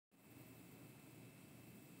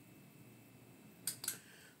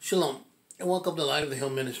Shalom, and welcome to Light of the Hill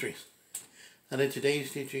Ministries. And in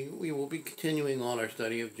today's teaching, we will be continuing on our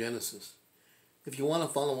study of Genesis. If you want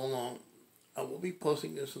to follow along, I will be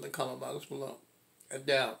posting this in the comment box below, and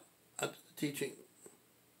down after the teaching.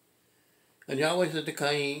 And Yahweh said to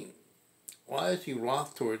Cain, "Why is he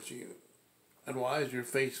wroth towards you? And why is your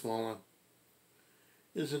face fallen?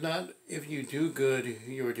 Is it not if you do good,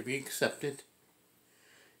 you are to be accepted?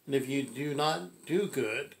 And if you do not do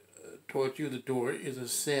good, towards you the door is a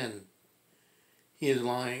sin. He is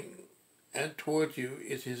lying, and towards you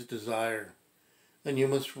is his desire, and you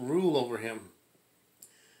must rule over him."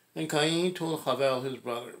 And Cain told Havel his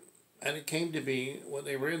brother, and it came to be, when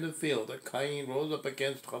they were in the field, that Cain rose up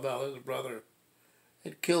against Havel his brother,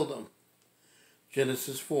 and killed him.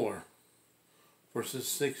 Genesis 4, verses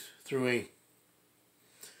 6 through 8.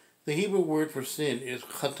 The Hebrew word for sin is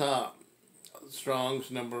chata,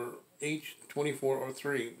 Strong's number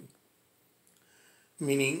H2403,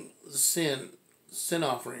 meaning sin, sin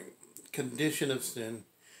offering, condition of sin,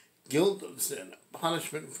 guilt of sin,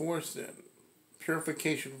 punishment for sin,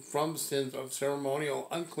 purification from sins of ceremonial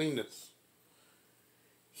uncleanness.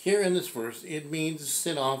 Here in this verse, it means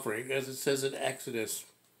sin offering, as it says in Exodus.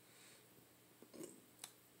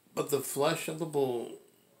 "But the flesh of the bull,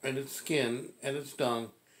 and its skin, and its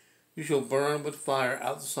dung, you shall burn with fire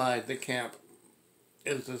outside the camp.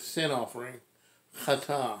 It is a sin offering,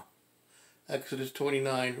 chata." Exodus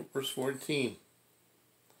 29, verse 14.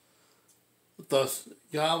 Thus,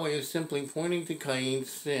 Yahweh is simply pointing to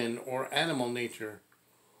Cain's sin or animal nature,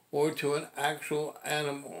 or to an actual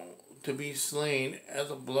animal to be slain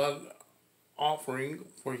as a blood offering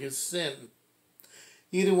for his sin.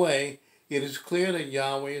 Either way, it is clear that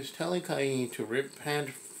Yahweh is telling Cain to repent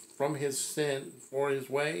from his sin for his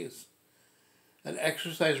ways, and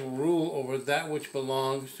exercise rule over that which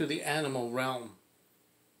belongs to the animal realm.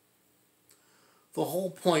 The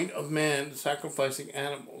whole point of man sacrificing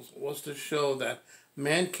animals was to show that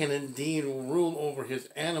man can indeed rule over his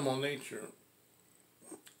animal nature.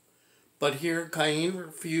 But here Cain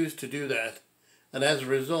refused to do that, and as a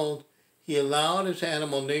result, he allowed his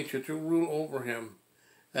animal nature to rule over him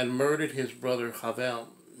and murdered his brother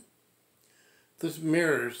Havel. This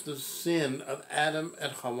mirrors the sin of Adam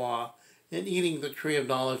and Hawa in eating the tree of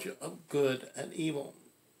knowledge of good and evil.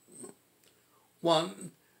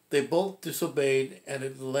 1. They both disobeyed, and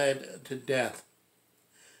it led to death.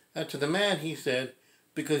 And to the man he said,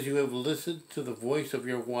 "Because you have listened to the voice of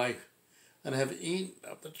your wife, and have eaten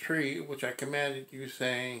of the tree which I commanded you,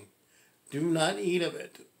 saying, 'Do not eat of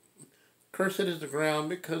it. Cursed is the ground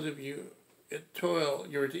because of you. In toil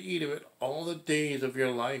you are to eat of it all the days of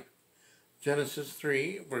your life.'" Genesis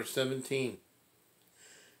 3, verse 17.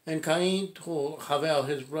 And Cain told Havel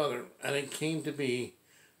his brother, and it came to be,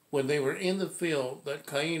 when they were in the field, that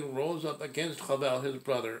Cain rose up against Havel his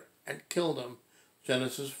brother and killed him.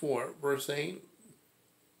 Genesis 4, verse 8.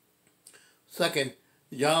 Second,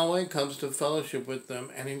 Yahweh comes to fellowship with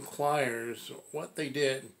them and inquires what they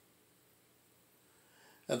did.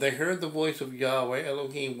 And they heard the voice of Yahweh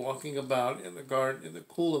Elohim walking about in the garden in the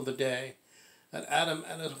cool of the day. And Adam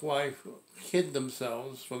and his wife hid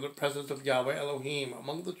themselves from the presence of Yahweh Elohim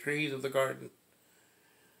among the trees of the garden.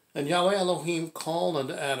 And Yahweh Elohim called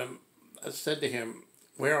unto Adam and said to him,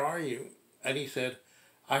 "Where are you?" And he said,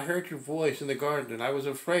 "I heard your voice in the garden, and I was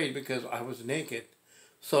afraid because I was naked.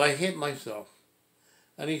 So I hid myself."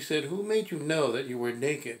 And he said, "Who made you know that you were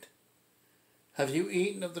naked? Have you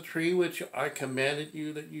eaten of the tree which I commanded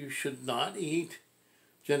you that you should not eat?"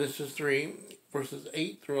 Genesis 3, verses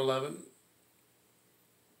 8 through 11.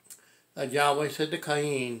 And Yahweh said to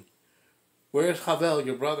Cain, "Where is Havel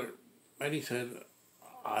your brother?" And he said,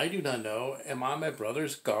 "I do not know. Am I my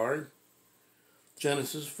brother's guard?"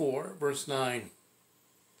 Genesis 4, verse 9.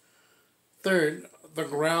 Third, the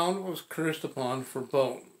ground was cursed upon for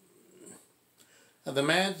both. And the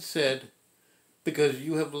man said, "Because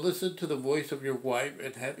you have listened to the voice of your wife,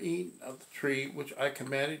 and have eaten of the tree which I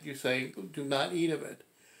commanded you, saying, 'Do not eat of it.'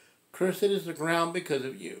 Cursed is the ground because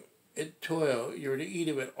of you. In toil you are to eat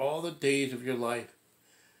of it all the days of your life.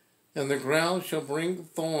 And the ground shall bring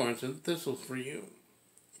thorns and thistles for you,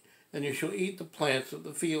 and you shall eat the plants of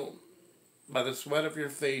the field. By the sweat of your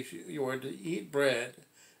face you are to eat bread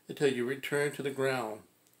until you return to the ground.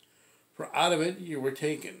 For out of it you were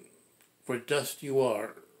taken. For dust you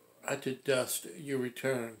are, and to dust you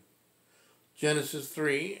return." Genesis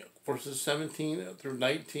 3, verses 17 through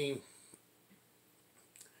 19.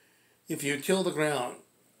 "If you till the ground,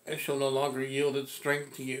 it shall no longer yield its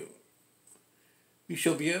strength to you. You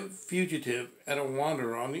shall be a fugitive and a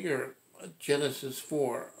wanderer on the earth." Genesis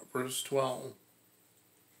 4, verse 12.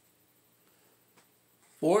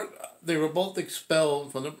 Fourth, they were both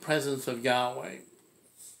expelled from the presence of Yahweh.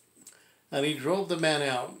 And he drove the man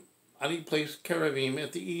out, and he placed cherubim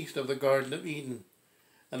at the east of the Garden of Eden,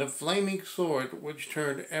 and a flaming sword which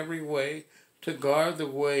turned every way to guard the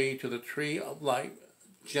way to the tree of life.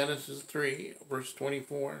 Genesis 3, verse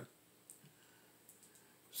 24.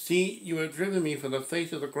 See, you have driven me from the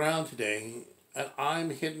face of the ground today, and I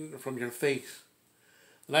am hidden from your face.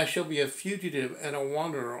 And I shall be a fugitive and a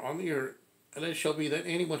wanderer on the earth, and it shall be that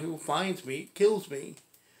anyone who finds me kills me.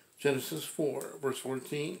 Genesis 4, verse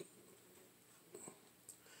 14.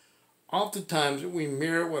 Oftentimes we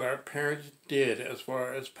mirror what our parents did as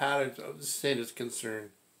far as patterns of sin is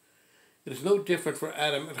concerned. It is no different for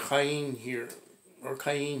Adam and Cain here.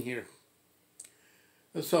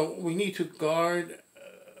 And so we need a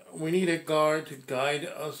guard to guide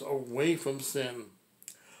us away from sin.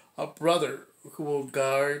 A brother who will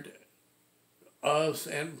guard us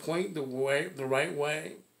and point the right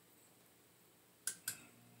way.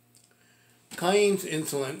 Cain's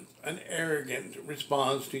insolent and arrogant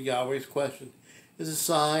response to Yahweh's question is a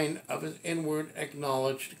sign of his inward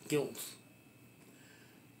acknowledged guilt.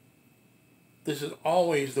 This is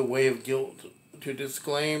always the way of guilt, to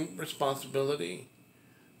disclaim responsibility.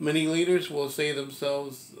 Many leaders will say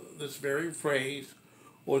themselves this very phrase,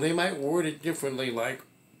 or they might word it differently like,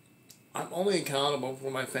 I'm only accountable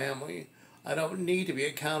for my family. I don't need to be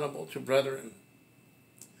accountable to brethren.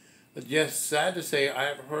 But yes, sad to say, I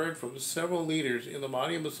have heard from several leaders in the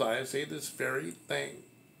body of Messiah say this very thing.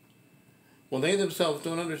 When they themselves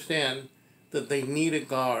don't understand that they need a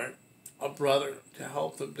guard, a brother, to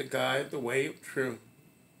help them to guide the way of truth.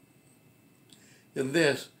 In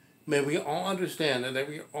this, may we all understand that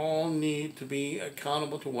we all need to be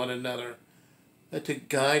accountable to one another and to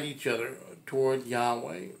guide each other toward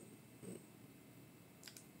Yahweh.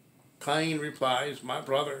 Cain replies, my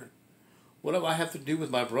brother. What do I have to do with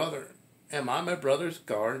my brother? Am I my brother's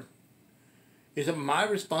guard? Is it my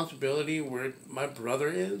responsibility where my brother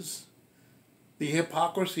is? The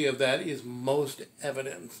hypocrisy of that is most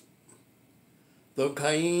evident. Though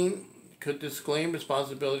Cain could disclaim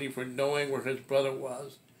responsibility for knowing where his brother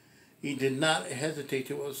was, he did not hesitate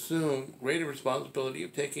to assume greater responsibility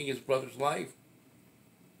of taking his brother's life.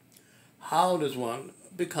 How does one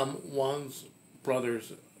become one's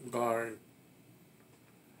brother's guard?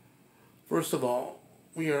 First of all,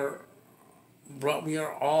 we are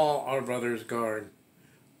all our brother's guard,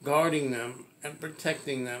 guarding them and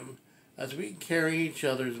protecting them as we carry each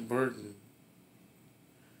other's burden.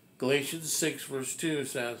 Galatians 6 verse 2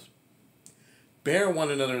 says, bear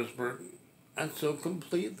one another's burden, and so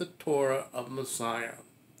complete the Torah of Messiah.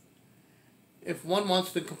 If one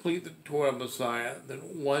wants to complete the Torah of Messiah, then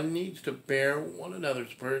one needs to bear one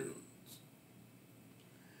another's burdens.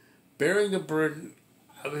 Bearing the burden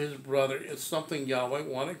of his brother is something Yahweh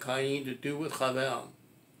wanted Cain to do with Havel.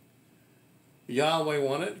 Yahweh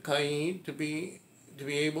wanted Cain to be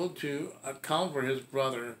able to account for his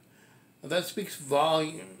brother. And that speaks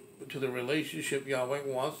volume to the relationship Yahweh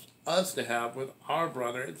wants us to have with our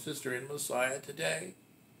brother and sister in Messiah today.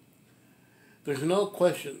 There's no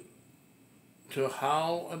question to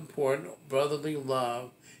how important brotherly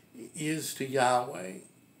love is to Yahweh.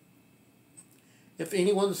 If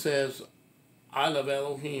anyone says, I love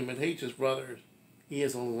Elohim and hates his brothers, he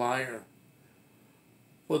is a liar.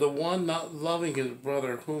 For the one not loving his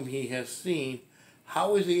brother whom he has seen,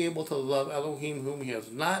 how is he able to love Elohim whom he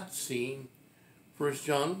has not seen? 1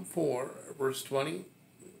 John 4, verse 20.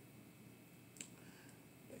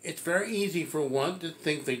 It's very easy for one to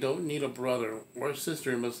think they don't need a brother or a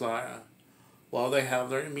sister in Messiah while they have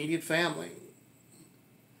their immediate family.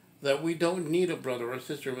 That we don't need a brother or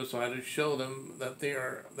sister in Messiah to show them that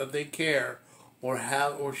they care or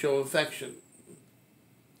have or show affection.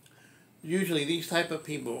 Usually these type of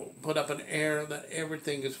people put up an air that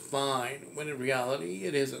everything is fine, when in reality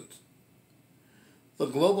it isn't. The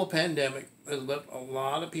global pandemic has left a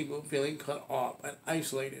lot of people feeling cut off and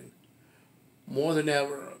isolated. More than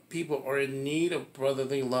ever, people are in need of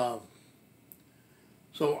brotherly love.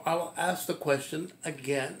 So I will ask the question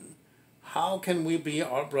again. How can we be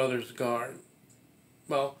our brother's guard?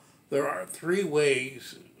 Well, there are 3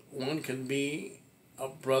 ways one can be a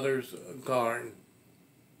brother's guard.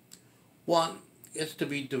 1 is to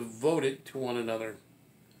be devoted to one another.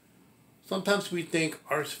 Sometimes we think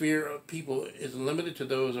our sphere of people is limited to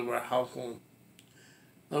those of our household,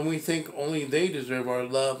 and we think only they deserve our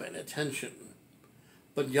love and attention.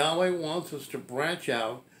 But Yahweh wants us to branch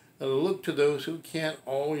out and look to those who can't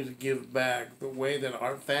always give back the way that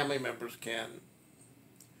our family members can.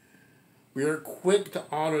 We are quick to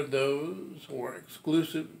honor those who are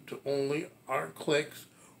exclusive to only our cliques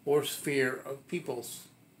or sphere of peoples.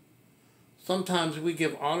 Sometimes we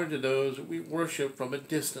give honor to those we worship from a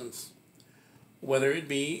distance, whether it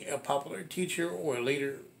be a popular teacher or a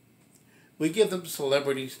leader. We give them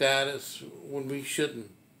celebrity status when we shouldn't.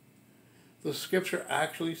 The scripture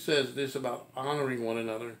actually says this about honoring one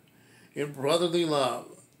another in brotherly love,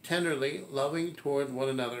 tenderly loving toward one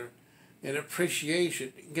another, in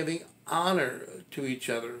appreciation, giving honor to each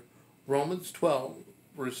other. Romans 12,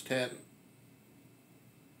 verse 10.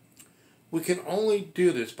 We can only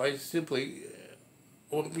do this by simply,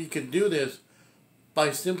 we can do this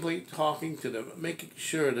by simply talking to them, making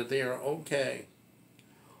sure that they are okay,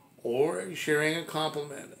 or sharing a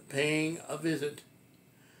compliment, paying a visit.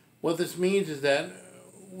 What this means is that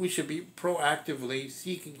we should be proactively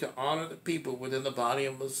seeking to honor the people within the body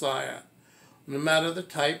of Messiah, no matter the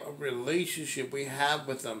type of relationship we have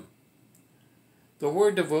with them. The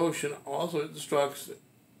word devotion also instructs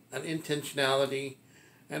an intentionality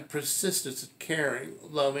and persistence in caring,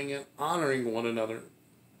 loving, and honoring one another.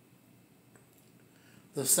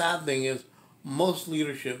 The sad thing is, most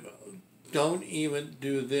leadership don't even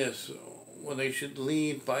do this when they should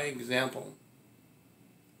lead by example.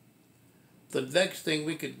 The next thing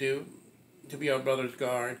we could do to be our brother's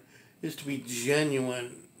guard is to be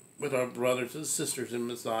genuine with our brothers and sisters in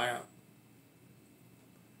Messiah.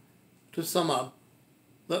 To sum up,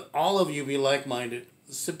 let all of you be like-minded,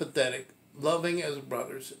 sympathetic, loving as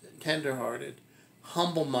brothers, tender-hearted,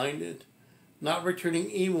 humble-minded, not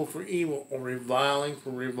returning evil for evil or reviling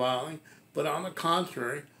for reviling, but on the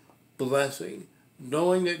contrary, blessing,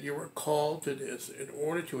 knowing that you were called to this in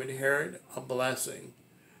order to inherit a blessing.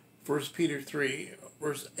 1 Peter 3,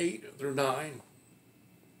 verse 8 through 9.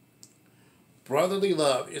 Brotherly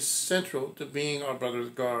love is central to being our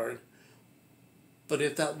brother's guard. But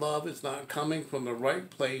if that love is not coming from the right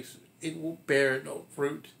place, it will bear no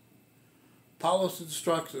fruit. Paulus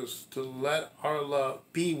instructs us to let our love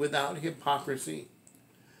be without hypocrisy.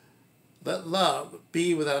 Let love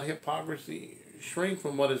be without hypocrisy. Shrink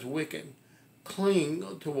from what is wicked.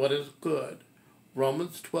 Cling to what is good.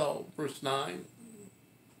 Romans 12, verse 9.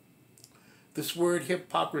 This word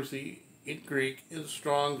hypocrisy in Greek is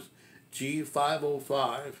Strong's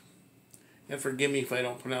G505. And forgive me if I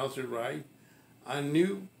don't pronounce it right.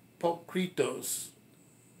 Anupokritos.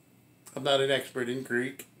 I'm not an expert in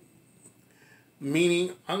Greek.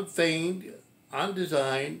 Meaning unfeigned,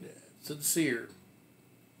 undesigned, sincere.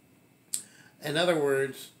 In other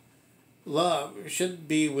words, love shouldn't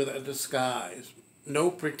be with a disguise,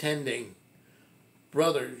 no pretending.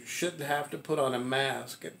 Brothers shouldn't have to put on a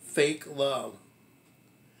mask and fake love.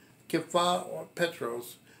 Kepha or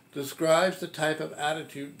Petros describes the type of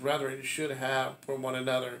attitude brethren should have for one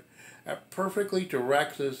another and perfectly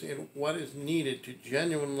directs us in what is needed to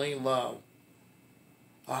genuinely love.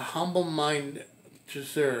 A humble mind to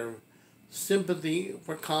serve, sympathy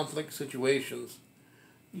for conflict situations,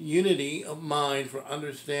 unity of mind for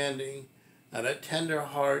understanding, and a tender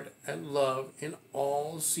heart and love in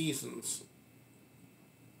all seasons.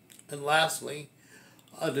 And lastly,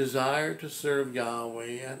 a desire to serve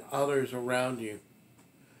Yahweh and others around you.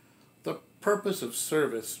 The purpose of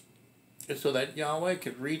service is so that Yahweh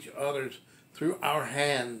can reach others through our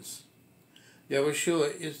hands.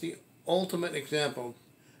 Yahushua is the ultimate example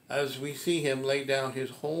as we see him lay down his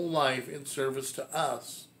whole life in service to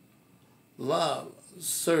us. Love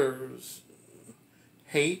serves.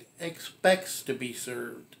 Hate expects to be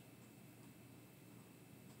served.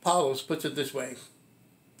 Paulus puts it this way.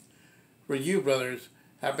 For you, brothers,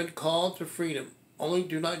 have been called to freedom. Only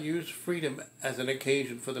do not use freedom as an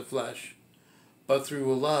occasion for the flesh, but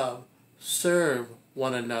through love serve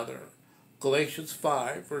one another. Galatians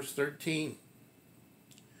 5, verse 13.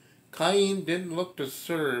 Cain didn't look to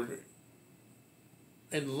serve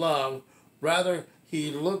in love. Rather,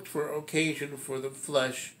 he looked for occasion for the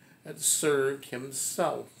flesh and served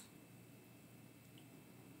himself.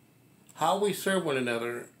 How we serve one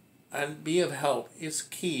another and be of help is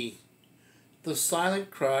key. The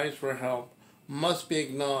silent cries for help must be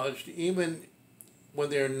acknowledged even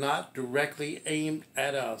when they are not directly aimed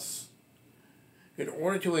at us. In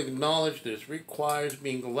order to acknowledge this requires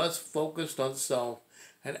being less focused on self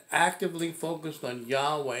and actively focused on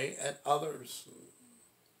Yahweh and others.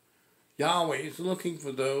 Yahweh is looking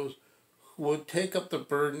for those who will take up the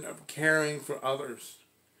burden of caring for others.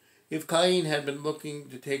 If Cain had been looking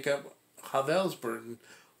to take up Havel's burden,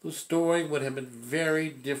 the story would have been very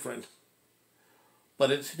different.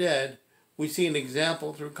 But instead, we see an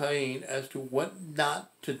example through Cain as to what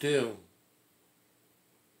not to do.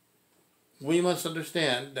 We must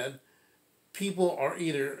understand that people are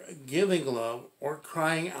either giving love or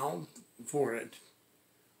crying out for it.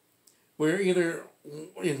 We're either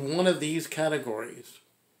in one of these categories.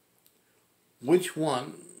 Which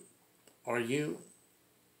one are you?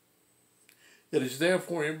 It is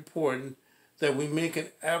therefore important that we make an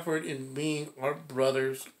effort in being our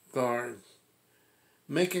brother's guard,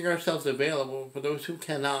 making ourselves available for those who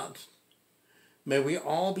cannot. May we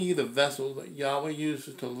all be the vessels that Yahweh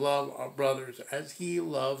uses to love our brothers as He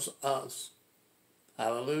loves us.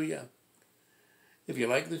 Hallelujah. If you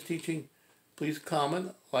like this teaching, please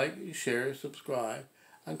comment, like, share, subscribe,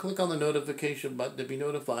 and click on the notification button to be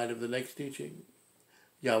notified of the next teaching.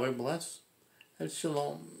 Yahweh bless and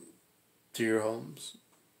shalom to your homes.